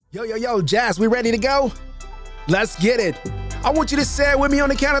Yo, Jazz, we ready to go? Let's get it. I want you to say it with me on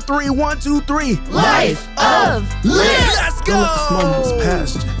the count of three. 1, 2, 3. Life of Liz. Let's go. Don't let this moment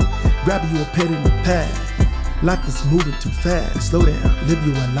past you. Grab you a pen and a pad. Life is moving too fast. Slow down, live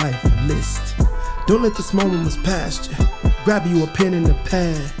you a life of list. Don't let this moment past you. Grab you a pen and a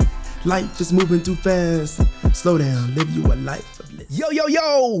pad. Life is moving too fast. Slow down, live you a life of list.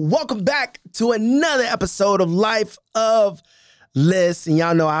 Yo, welcome back to another episode of Life of Liz. And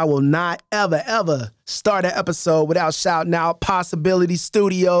y'all know I will not ever start an episode without shouting out Possibility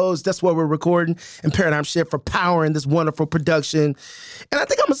Studios. That's where we're recording, and Paradigm Shift for powering this wonderful production. And I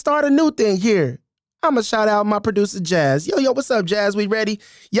think I'm gonna start a new thing here. I'm gonna shout out my producer, Jazz. Yo, what's up, Jazz? We ready?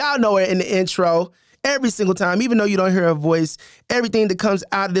 Y'all know her in the intro. Every single time, even though you don't hear her voice, everything that comes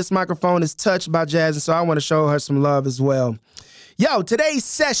out of this microphone is touched by Jazz, and so I want to show her some love as well. Yo, today's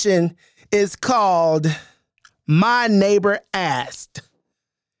session is called My Neighbor Asked.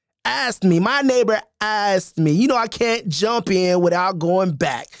 My neighbor asked me. You know, I can't jump in without going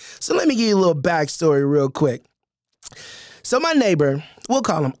back. So let me give you a little backstory real quick. So my neighbor, we'll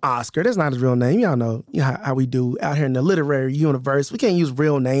call him Oscar. That's not his real name. Y'all know how we do out here in the literary universe. We can't use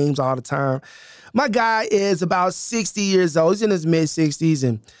real names all the time. My guy is about 60 years old. He's in his mid-60s,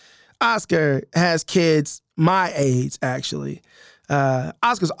 and Oscar has kids my age, actually.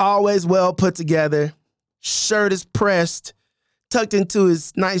 Oscar's always well put together. Shirt is pressed, tucked into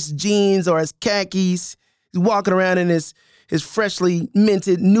his nice jeans or his khakis. He's walking around in his freshly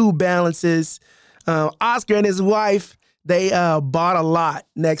minted New Balances. Oscar and his wife, they bought a lot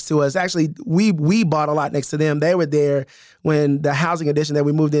next to us. Actually, we bought a lot next to them. They were there when the housing addition that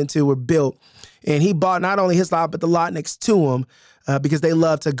we moved into were built. And he bought not only his lot, but the lot next to him because they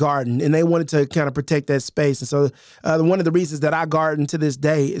love to garden and they wanted to kind of protect that space. And so one of the reasons that I garden to this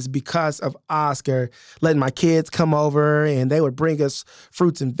day is because of Oscar letting my kids come over, and they would bring us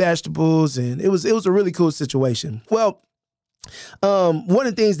fruits and vegetables. And it was a really cool situation. Well, one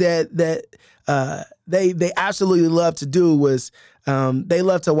of the things that they absolutely love to do was they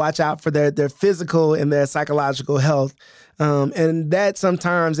love to watch out for their physical and their psychological health. And that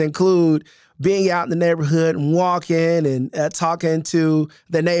sometimes include being out in the neighborhood and walking and talking to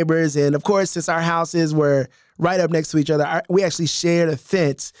the neighbors. And of course, since our houses were right up next to each other, we actually shared a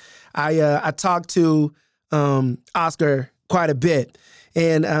fence. I talked to Oscar quite a bit.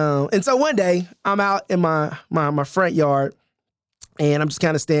 And so one day I'm out in my front yard, and I'm just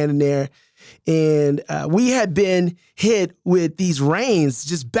kind of standing there. And we had been hit with these rains,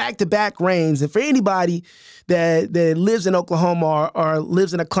 just back-to-back rains. And for anybody that lives in Oklahoma or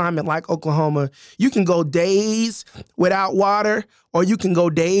lives in a climate like Oklahoma, you can go days without water, or you can go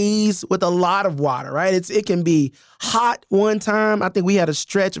days with a lot of water, right? It can be hot one time. I think we had a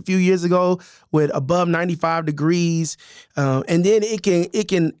stretch a few years ago with above 95 degrees. And then it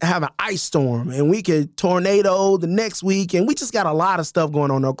can have an ice storm, and we could tornado the next week. And we just got a lot of stuff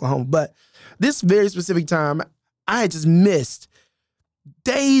going on in Oklahoma. But this very specific time, I had just missed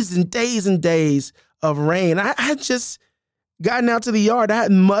days and days and days of rain. I had just gotten out to the yard. I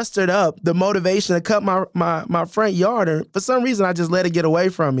had mustered up the motivation to cut my front yard. And for some reason, I just let it get away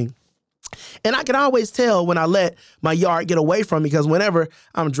from me. And I can always tell when I let my yard get away from me, because whenever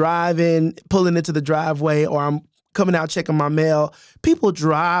I'm driving, pulling into the driveway, or I'm coming out checking my mail, people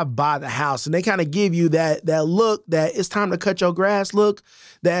drive by the house and they kind of give you that look that it's time to cut your grass look,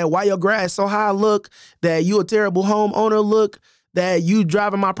 that why your grass so high look, that you a terrible homeowner look, that you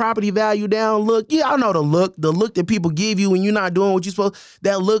driving my property value down look. Yeah, I know the look that people give you when you're not doing what you're supposed,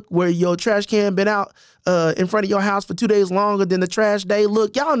 that look where your trash can been out in front of your house for 2 days longer than the trash day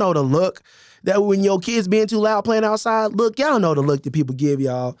look. Y'all know the look that when your kids being too loud playing outside look. Y'all know the look that people give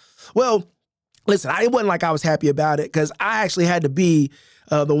y'all. Well, listen, it wasn't like I was happy about it, because I actually had to be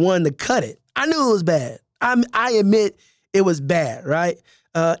the one to cut it. I knew it was bad. I admit it was bad, right?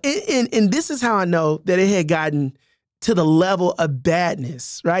 And this is how I know that it had gotten to the level of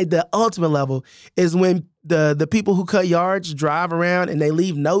badness, right? The ultimate level is when the people who cut yards drive around and they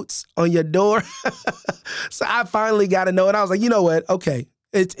leave notes on your door. So I finally got to know it. I was like, you know what? Okay,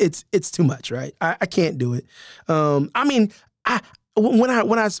 it's too much, right? I can't do it. When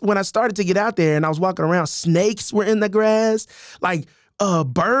I started to get out there and I was walking around, snakes were in the grass. Like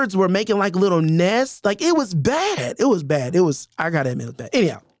birds were making like little nests. Like it was bad. I gotta admit it was bad.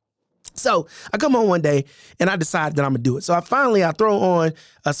 Anyhow, so I come home one day and I decide that I'm gonna do it. So I throw on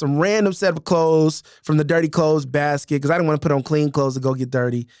some random set of clothes from the dirty clothes basket, because I didn't want to put on clean clothes to go get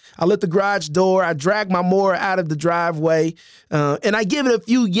dirty. I lift the garage door. I drag my mower out of the driveway, and I give it a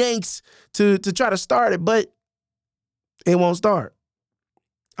few yanks to try to start it, but it won't start.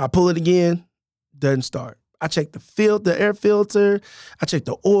 I pull it again, doesn't start. I check the air filter. I check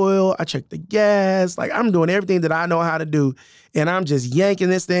the oil. I check the gas. Like, I'm doing everything that I know how to do. And I'm just yanking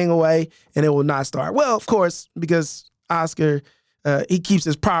this thing away and it will not start. Well, of course, because Oscar, he keeps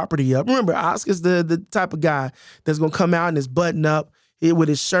his property up. Remember, Oscar's the type of guy that's going to come out in his button up with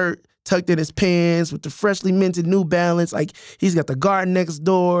his shirt tucked in his pants with the freshly minted New Balance. Like, he's got the garden next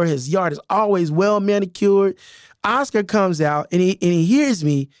door. His yard is always well manicured. Oscar comes out and he hears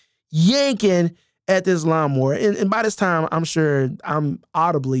me yanking at this lawnmower. And by this time, I'm sure I'm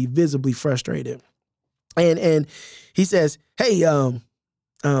audibly, visibly frustrated. And he says, hey, you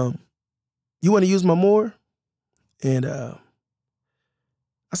want to use my mower? And I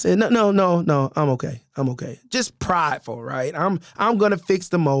said, no, I'm okay. Just prideful, right? I'm gonna fix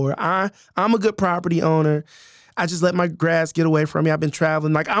the mower. I'm a good property owner. I just let my grass get away from me. I've been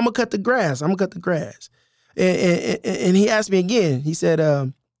traveling. Like, I'm gonna cut the grass. And he asked me again. He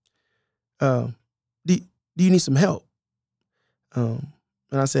said, do you need some help? And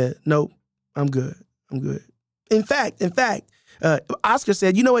I said, nope, I'm good. In fact, Oscar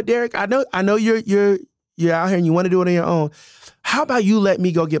said, you know what, Derek? I know you're out here and you want to do it on your own. How about you let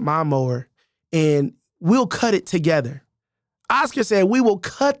me go get my mower and we'll cut it together? Oscar said, we will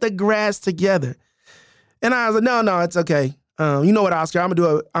cut the grass together. And I was like, no, it's okay. You know what, Oscar? I'm gonna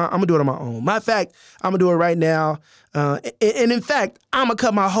do it on my own. Matter of fact, I'm gonna do it right now. And in fact, I'm gonna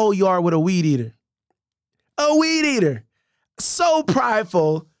cut my whole yard with a weed eater. A weed eater. So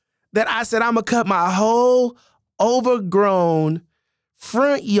prideful that I said I'm gonna cut my whole overgrown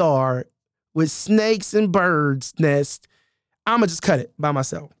front yard with snakes and birds' nests. I'm gonna just cut it by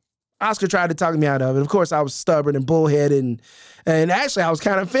myself. Oscar tried to talk me out of it. Of course, I was stubborn and bullheaded, and actually I was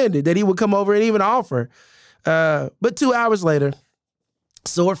kind of offended that he would come over and even offer. But 2 hours later,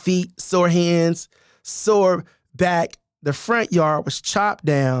 sore feet, sore hands, sore back. The front yard was chopped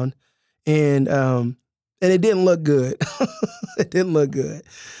down, and it didn't look good. It didn't look good.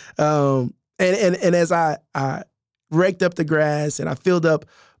 And as I raked up the grass and I filled up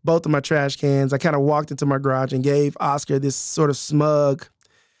both of my trash cans, I kind of walked into my garage and gave Oscar this sort of smug,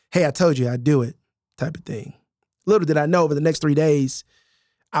 hey, I told you I'd do it type of thing. Little did I know, over the next 3 days,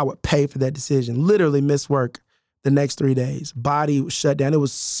 I would pay for that decision. Literally miss work the next 3 days. Body was shut down. It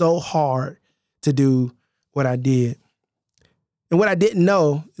was so hard to do what I did. And what I didn't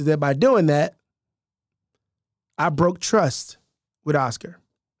know is that by doing that, I broke trust with Oscar.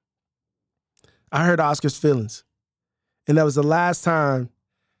 I hurt Oscar's feelings. And that was the last time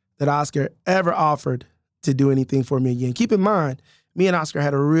that Oscar ever offered to do anything for me again. Keep in mind, me and Oscar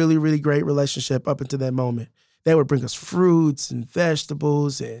had a really, really great relationship up until that moment. They would bring us fruits and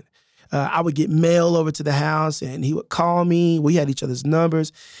vegetables, and I would get mail over to the house, and he would call me. We had each other's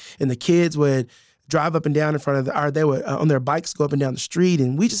numbers, and the kids would drive up and down in front of they would on their bikes go up and down the street,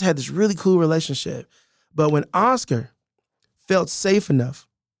 and we just had this really cool relationship. But when Oscar felt safe enough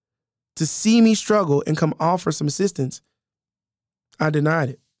to see me struggle and come offer some assistance, I denied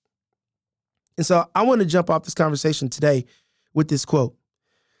it. And so I want to jump off this conversation today with this quote.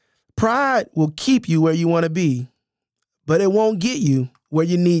 Pride will keep you where you want to be, but it won't get you where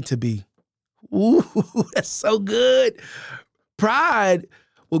you need to be. Ooh, that's so good. Pride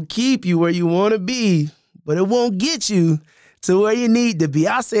will keep you where you want to be, but it won't get you to where you need to be.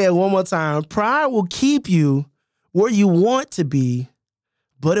 I'll say it one more time. Pride will keep you where you want to be,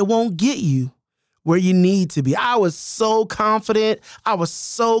 but it won't get you where you need to be. I was so confident. I was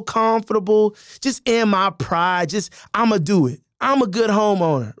so comfortable just in my pride. I'm going to do it. I'm a good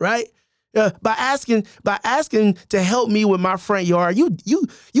homeowner, right? By asking to help me with my front yard, you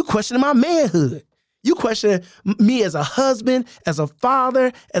questioning my manhood. You questioning me as a husband, as a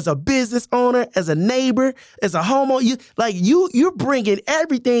father, as a business owner, as a neighbor, as a homeowner. You're bringing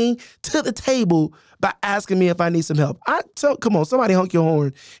everything to the table by asking me if I need some help. Come on, somebody honk your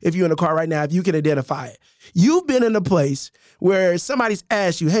horn if you're in the car right now, if you can identify it. You've been in a place where somebody's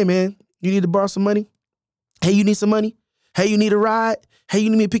asked you, hey man, you need to borrow some money? Hey, you need some money? Hey, you need a ride? Hey, you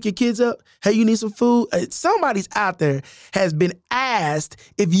need me to pick your kids up? Hey, you need some food? Somebody's out there has been asked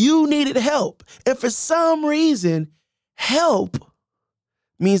if you needed help. And for some reason, help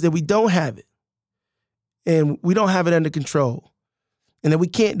means that we don't have it. And we don't have it under control. And that we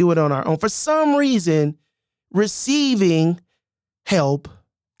can't do it on our own. For some reason, receiving help,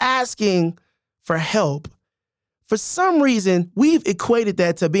 asking for help, for some reason, we've equated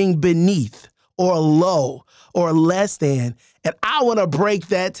that to being beneath or low or less than. And I want to break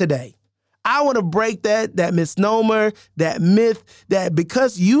that today. I want to break that misnomer, that myth, that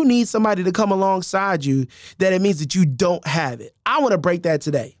because you need somebody to come alongside you, that it means that you don't have it. I want to break that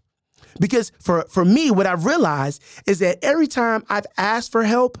today. Because for me, what I've realized is that every time I've asked for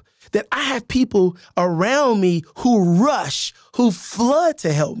help, that I have people around me who rush, who flood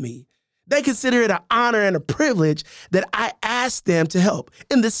to help me. They consider it an honor and a privilege that I ask them to help.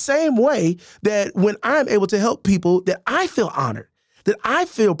 In the same way that when I'm able to help people, that I feel honored, that I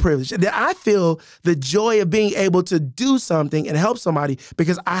feel privileged, that I feel the joy of being able to do something and help somebody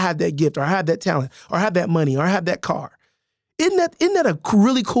because I have that gift or I have that talent or I have that money or I have that car. Isn't that a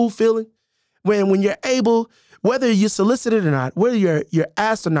really cool feeling? When you're able, whether you're solicited or not, whether you're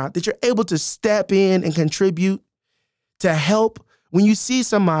asked or not, that you're able to step in and contribute to help. When you see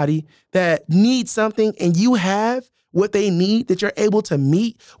somebody that needs something and you have what they need, that you're able to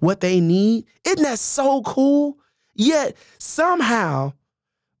meet what they need, isn't that so cool? Yet somehow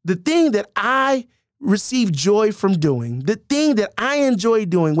the thing that I receive joy from doing, the thing that I enjoy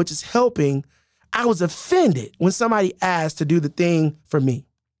doing, which is helping, I was offended when somebody asked to do the thing for me.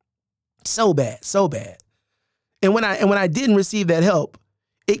 So bad, so bad. And when I didn't receive that help,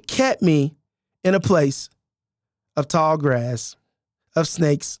 it kept me in a place of tall grass, of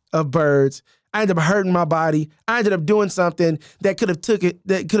snakes, of birds. I ended up hurting my body. I ended up doing something that could have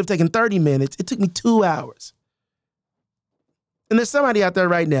taken 30 minutes. It took me 2 hours. And there's somebody out there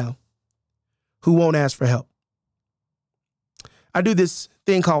right now who won't ask for help. I do this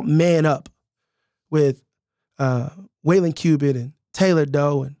thing called Man Up with Waylon Cuban and Taylor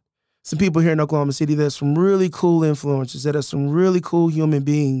Doe and some people here in Oklahoma City. There's some really cool influencers, that are some really cool human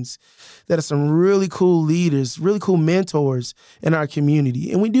beings, that are some really cool leaders, really cool mentors in our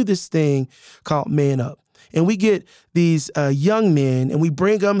community. And we do this thing called Man Up. And we get these young men and we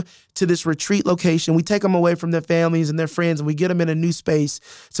bring them to this retreat location. We take them away from their families and their friends and we get them in a new space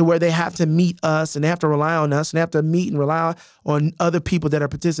to where they have to meet us and they have to rely on us and they have to meet and rely on other people that are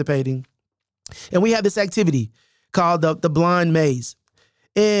participating. And we have this activity called the Blind Maze.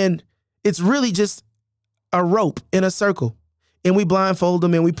 And it's really just a rope in a circle. And we blindfold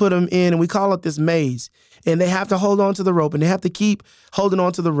them and we put them in and we call it this maze. And they have to hold on to the rope and they have to keep holding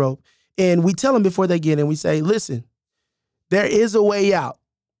on to the rope. And we tell them before they get in, we say, listen, there is a way out.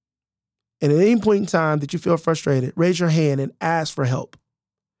 And at any point in time that you feel frustrated, raise your hand and ask for help.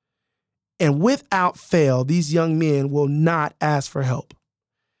 And without fail, these young men will not ask for help.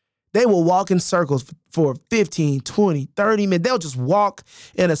 They will walk in circles for 15, 20, 30 minutes. They'll just walk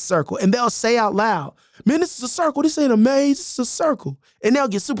in a circle and they'll say out loud, man, this is a circle. This ain't a maze. This is a circle. And they'll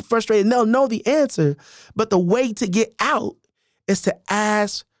get super frustrated and they'll know the answer. But the way to get out is to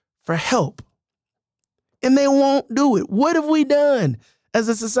ask for help. And they won't do it. What have we done as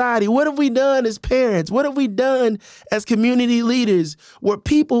a society? What have we done as parents? What have we done as community leaders where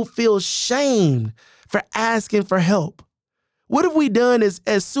people feel shamed for asking for help? What have we done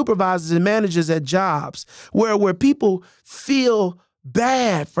as supervisors and managers at jobs where people feel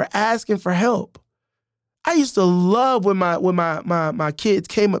bad for asking for help? I used to love when my kids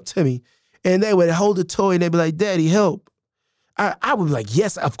came up to me and they would hold a toy and they'd be like, Daddy, help. I would be like,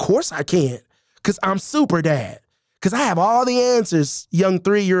 yes, of course I can, because I'm super dad. Because I have all the answers, young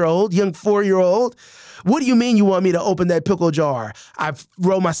 3-year-old, young 4-year-old. What do you mean you want me to open that pickle jar? I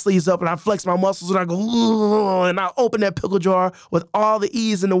roll my sleeves up and I flex my muscles and I go, ooh, and I open that pickle jar with all the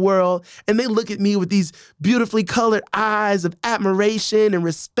ease in the world. And they look at me with these beautifully colored eyes of admiration and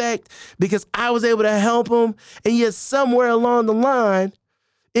respect because I was able to help them. And yet somewhere along the line,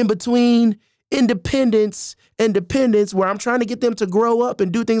 in between independence and dependence, where I'm trying to get them to grow up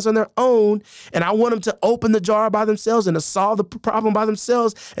and do things on their own, and I want them to open the jar by themselves and to solve the problem by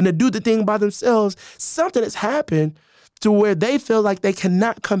themselves and to do the thing by themselves, something has happened to where they feel like they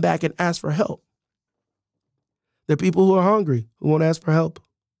cannot come back and ask for help. There are people who are hungry who won't ask for help.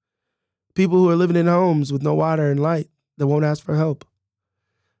 People who are living in homes with no water and light that won't ask for help.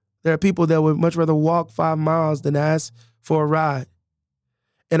 There are people that would much rather walk 5 miles than ask for a ride.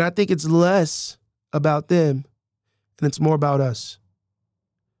 And I think it's less about them and it's more about us.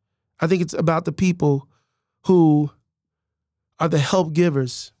 I think it's about the people who are the help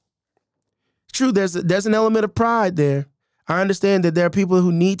givers. True, there's an element of pride there. I understand that there are people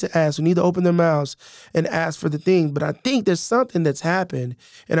who need to ask, who need to open their mouths and ask for the thing. But I think there's something that's happened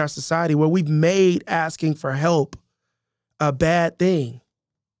in our society where we've made asking for help a bad thing.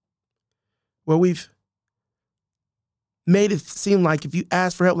 Where we've made it seem like if you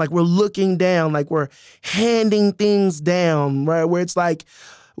ask for help, like we're looking down, like we're handing things down, right? Where it's like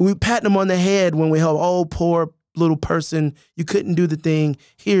we pat them on the head when we help. Oh, poor little person, you couldn't do the thing.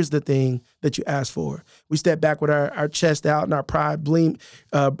 Here's the thing that you asked for. We step back with our chest out and our pride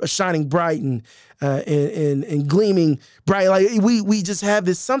shining bright and gleaming bright. Like we just have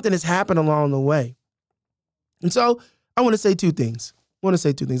this, something that's happened along the way. And so I want to say 2 things. want to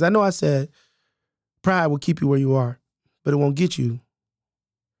say two things. I know I said pride will keep you where you are, but it won't get you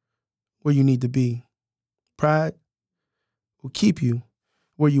where you need to be. Pride will keep you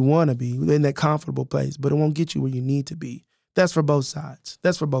where you want to be, in that comfortable place, but it won't get you where you need to be. That's for both sides.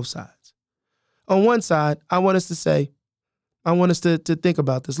 That's for both sides. On one side, I want us to think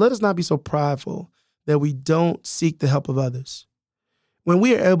about this. Let us not be so prideful that we don't seek the help of others. When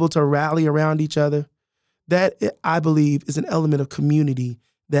we are able to rally around each other, that, I believe, is an element of community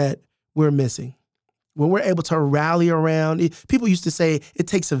that we're missing. When we're able to rally around, people used to say it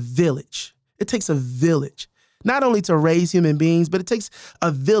takes a village. It takes a village, not only to raise human beings, but it takes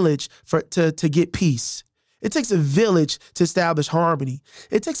a village to get peace. It takes a village to establish harmony.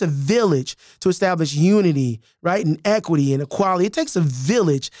 It takes a village to establish unity, right, and equity and equality. It takes a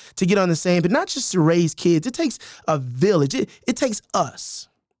village to get on the same, but not just to raise kids. It takes a village. It takes us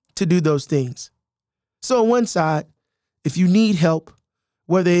to do those things. So on one side, if you need help,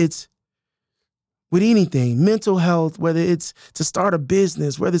 whether it's with anything, mental health, whether it's to start a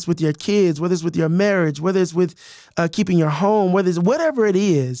business, whether it's with your kids, whether it's with your marriage, whether it's with keeping your home, whatever it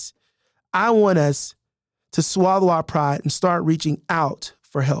is, I want us to swallow our pride and start reaching out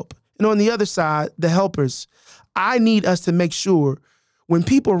for help. And on the other side, the helpers, I need us to make sure when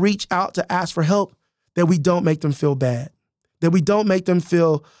people reach out to ask for help, that we don't make them feel bad, that we don't make them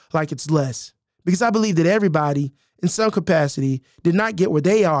feel like it's less. Because I believe that everybody, in some capacity, did not get where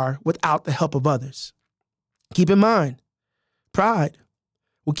they are without the help of others. Keep in mind, pride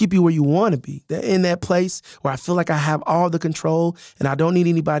will keep you where you want to be. In that place where I feel like I have all the control and I don't need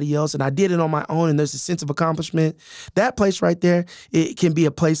anybody else and I did it on my own and there's a sense of accomplishment. That place right there, it can be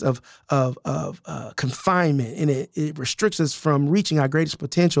a place of confinement, and it restricts us from reaching our greatest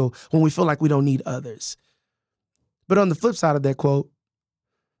potential when we feel like we don't need others. But on the flip side of that quote,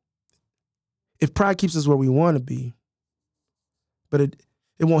 if pride keeps us where we want to be, but it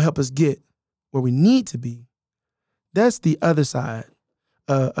won't help us get where we need to be, that's the other side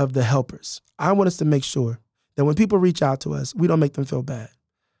of the helpers. I want us to make sure that when people reach out to us, we don't make them feel bad.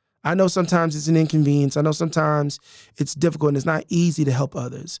 I know sometimes it's an inconvenience. I know sometimes it's difficult and it's not easy to help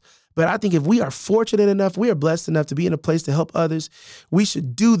others. But I think if we are fortunate enough, we are blessed enough to be in a place to help others, we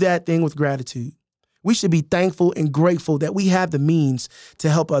should do that thing with gratitude. We should be thankful and grateful that we have the means to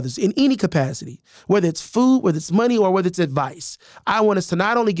help others in any capacity, whether it's food, whether it's money, or whether it's advice. I want us to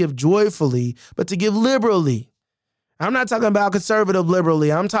not only give joyfully, but to give liberally. I'm not talking about conservative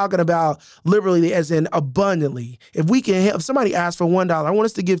liberally. I'm talking about liberally as in abundantly. If somebody asks for $1, I want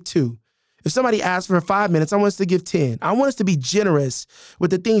us to give $2. If somebody asks for 5 minutes, I want us to give 10. I want us to be generous with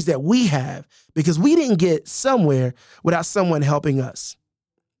the things that we have because we didn't get somewhere without someone helping us.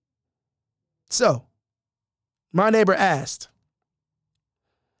 So, my neighbor asked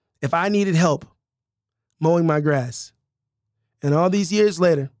if I needed help mowing my grass. And all these years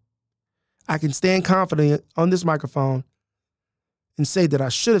later, I can stand confident on this microphone and say that I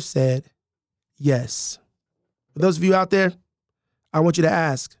should have said yes. For those of you out there, I want you to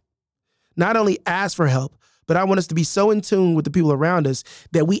ask. Not only ask for help, but I want us to be so in tune with the people around us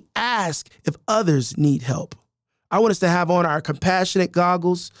that we ask if others need help. I want us to have on our compassionate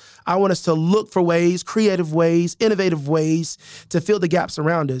goggles. I want us to look for ways, creative ways, innovative ways to fill the gaps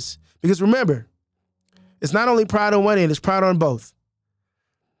around us. Because remember, it's not only pride on one end, it's pride on both.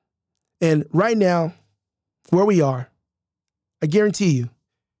 And right now, where we are, I guarantee you,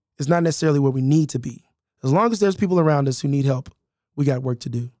 is not necessarily where we need to be. As long as there's people around us who need help, we got work to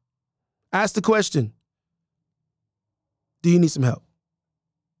do. Ask the question, do you need some help?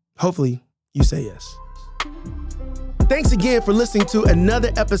 Hopefully, you say yes. Thanks again for listening to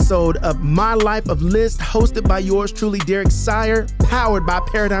another episode of My Life of List, hosted by yours truly, Derek Sire, powered by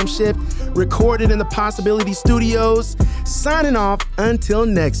Paradigm Shift, recorded in the Possibility Studios. Signing off until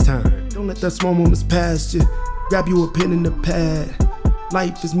next time. Don't let that small moments pass you. Grab you a pen and a pad.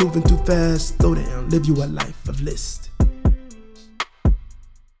 Life is moving too fast. Slow down, live you a life of list.